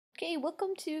Okay,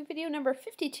 welcome to video number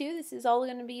 52. This is all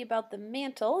going to be about the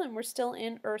mantle, and we're still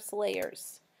in Earth's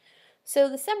layers. So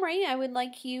the summary, I would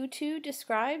like you to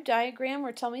describe, diagram,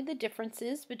 or tell me the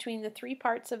differences between the three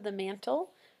parts of the mantle: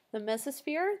 the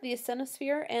mesosphere, the Isetta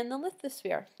Sphere, and the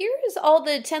Lithosphere. Here's all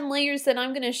the 10 layers that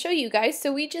I'm going to show you guys.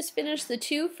 So we just finished the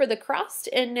 2 for the crust,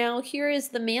 and now here is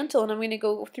the mantle, and I'm going to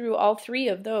go through all 3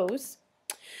 of those.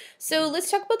 So let's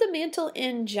talk about the mantle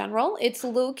in general. It's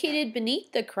located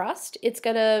beneath the crust. It's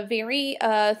got a very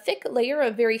thick layer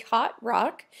of very hot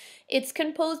rock. It's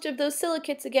composed of those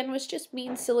silicates, again, which just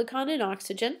means silicon and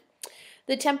oxygen.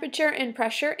 The temperature and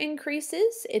pressure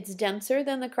increases. It's denser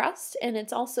than the crust, and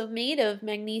it's also made of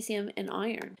magnesium and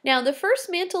iron. Now, the first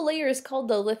mantle layer is called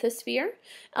the lithosphere.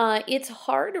 It's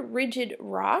hard, rigid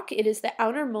rock. It is the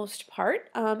outermost part.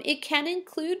 It can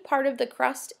include part of the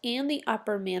crust and the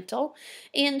upper mantle,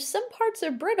 and some parts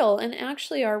are brittle and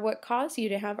actually are what cause you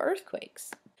to have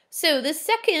earthquakes. So the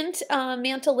second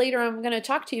mantle layer I'm going to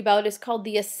talk to you about is called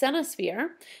the Isetta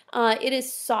Sphere. It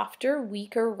is softer,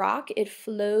 weaker rock. It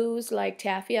flows like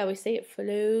taffy. I always say it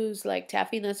flows like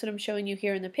taffy, and that's what I'm showing you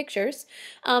here in the pictures.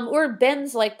 Or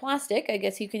bends like plastic. I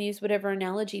guess you can use whatever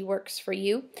analogy works for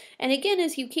you. And again,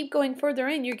 as you keep going further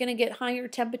in, you're going to get higher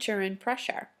temperature and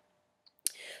pressure.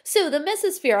 So the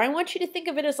mesosphere, I want you to think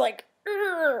of it as like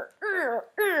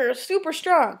super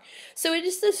strong. So it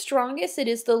is the strongest, it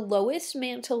is the lowest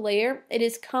mantle layer. It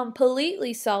is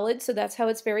completely solid, so that's how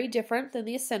it's very different than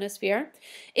the Isetta Sphere.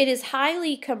 It is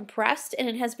highly compressed, and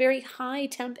it has very high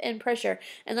temp and pressure,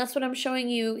 and that's what I'm showing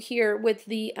you here with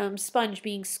the sponge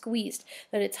being squeezed,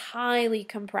 that it's highly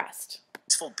compressed.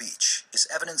 This peaceful beach is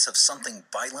evidence of something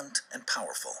violent and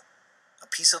powerful. A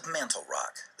piece of mantle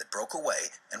rock that broke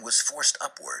away and was forced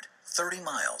upward 30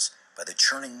 miles by the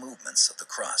churning movements of the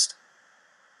crust.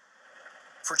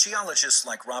 For geologists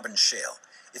like Robin Shale,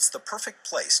 it's the perfect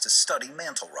place to study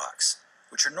mantle rocks,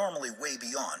 which are normally way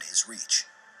beyond his reach.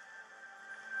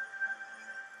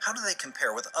 How do they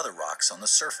compare with other rocks on the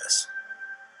surface?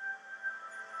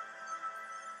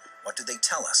 What do they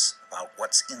tell us about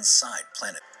what's inside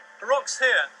planet? The rocks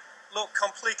here look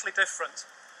completely different.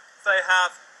 They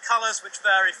have colours which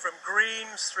vary from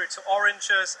greens through to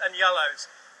oranges and yellows.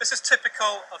 This is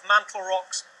typical of mantle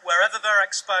rocks wherever they're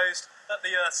exposed at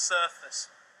the Earth's surface.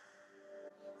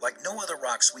 Like no other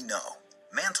rocks we know,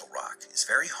 mantle rock is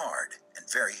very hard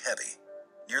and very heavy,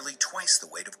 nearly twice the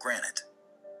weight of granite.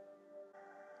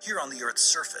 Here on the Earth's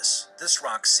surface, this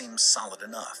rock seems solid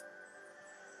enough.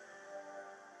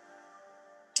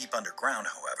 Deep underground,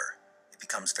 however, it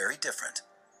becomes very different,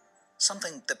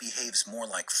 something that behaves more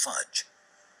like fudge.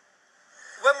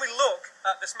 When we look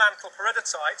at this mantle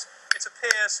peridotite, it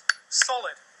appears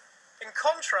solid. In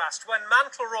contrast, when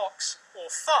mantle rocks or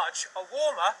fudge are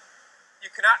warmer, you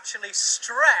can actually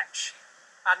stretch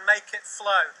and make it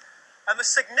flow. And the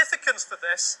significance for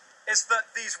this is that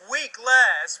these weak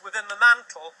layers within the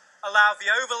mantle allow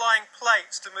the overlying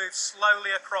plates to move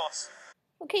slowly across.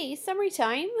 Okay, summary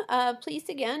time. Please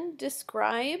again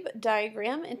describe,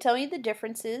 diagram, and tell me the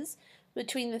differences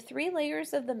between the 3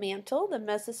 layers of the mantle: the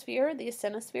mesosphere, the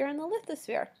Isetta Sphere, and the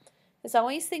lithosphere. As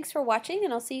always, thanks for watching,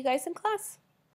 and I'll see you guys in class.